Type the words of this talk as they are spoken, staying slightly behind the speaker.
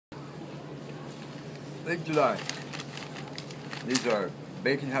Late July. These are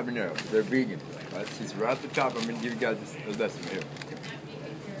bacon habanero. They're vegan. Right? Since we're at the top, I'm going to give you guys a lesson here.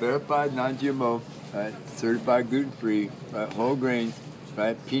 Verified non-GMO, right? Certified gluten-free, right? Whole grains,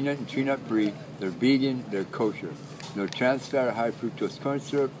 right? Peanut and tree nut free. They're vegan. They're kosher. No trans fat or high fructose corn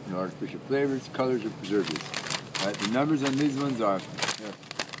syrup, no artificial flavors, colors, or preservatives. Right? The numbers on these ones are.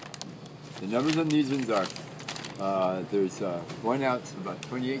 There's 1 ounce, about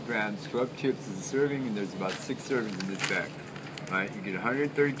 28 grams, 12 chips is a serving, and there's about 6 servings in this bag. Right? You get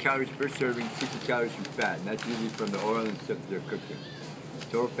 130 calories per serving, 60 calories from fat, and that's usually from the oil and stuff that they're cooked in.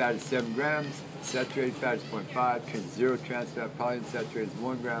 Total fat is 7 grams, saturated fat is 0.5, 0 trans fat, polyunsaturated is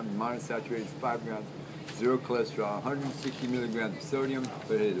 1 gram, monosaturated is 5 grams, 0 cholesterol, 160 milligrams of sodium,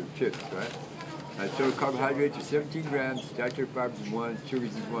 but hey, they're chips, right? Total carbohydrates are 17 grams, dietary fibers is 1,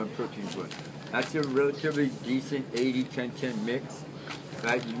 sugars is 1, protein is 1. That's a relatively decent 80-10-10 mix.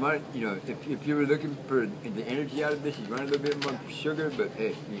 Right? You might, if you were looking for the energy out of this, you want a little bit more sugar, but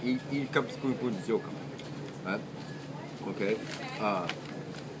hey, you eat a couple spoonfuls of silk. Right? Okay.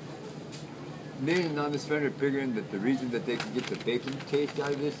 Me and non-this friend are figuring that the reason that they can get the bacon taste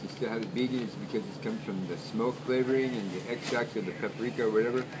out of this and still have it vegan is because it comes from the smoke flavoring and the extracts of the paprika or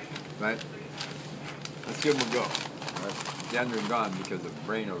whatever. Right? Let's give them a go. Right? Down and gone because of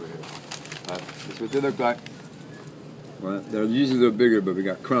brain over here. That's what they look like. Well, they're usually a little bigger, but we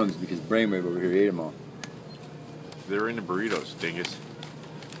got crumbs because Brainwave over here ate them all. They're in the burritos, dingus.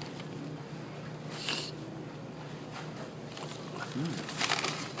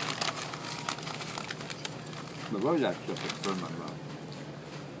 But what was that stuff that burned my mouth?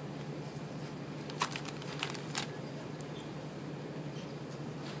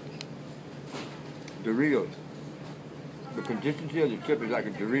 Doritos. The consistency of the chip is like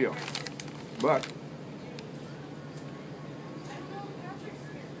a Dorito, but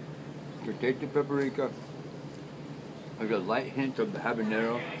to take the paprika, there's a light hint of the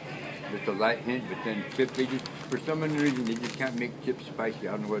habanero, just a light hint, but then chips, for some unknown reason, they just can't make chips spicy.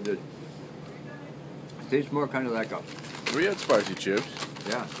 I don't know what it is. It tastes more kind of like a... We had spicy chips.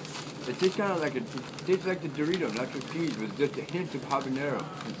 Yeah. It tastes kind of like it tastes like the Dorito, nacho cheese, with just a hint of habanero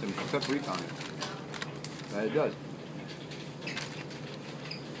and some paprika on it. But it does.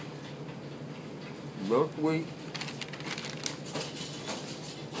 Low sweet.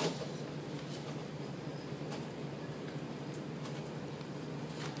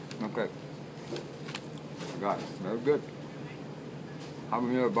 Okay. Got it. Very good.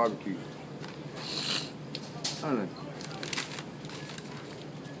 Habanero barbecue. I don't know.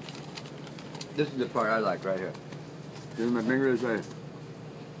 This is the part I like right here. Here's my finger this way.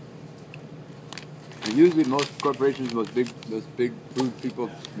 And usually most corporations, those big food people,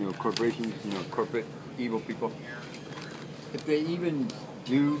 corporations, corporate evil people, if they even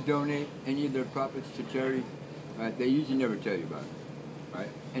do donate any of their profits to charity, right, they usually never tell you about it, right?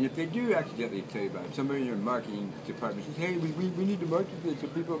 And if they do accidentally tell you about it, somebody in their marketing department says, hey, we need to market this so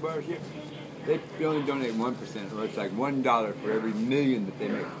people buy our shit. They only donate 1%, or it's like $1 for every million that they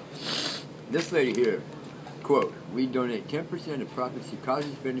make. This lady here, quote, we donate 10% of profits to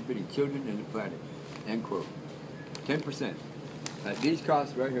causes benefiting children and the planet, end quote. 10%. These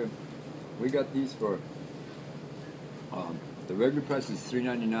costs right here, we got these for, the regular price is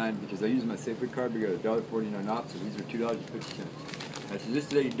 $3.99 because I use my Safeway card, we got $1.49 off, so these are $2.50. So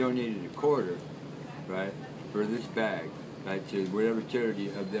this lady donated a quarter, right, for this bag, right, to whatever charity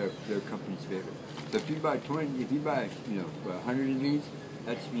of their company's favorite. So if you buy 100 of these,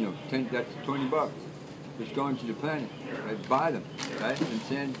 that's that's $20. Just going to the planet, right? Buy them, right? And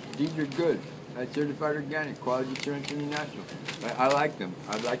saying these are good, right? Certified organic, quality assurance international. Right? I like them.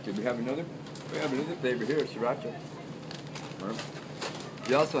 I like them. We have another flavor here, sriracha. Right?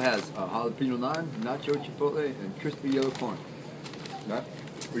 It also has jalapeno lime, nacho chipotle, and crispy yellow corn. Right?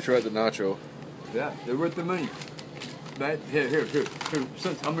 We tried the nacho. Yeah, they're worth the money. Right? Here.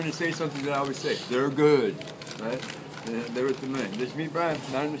 I'm going to say something that I always say. They're good, right? They're worth the money. This is me, Brian,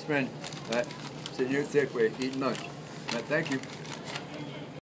 not in this friend. Right? Sitting here at Safeway, eating lunch. Right? Thank you.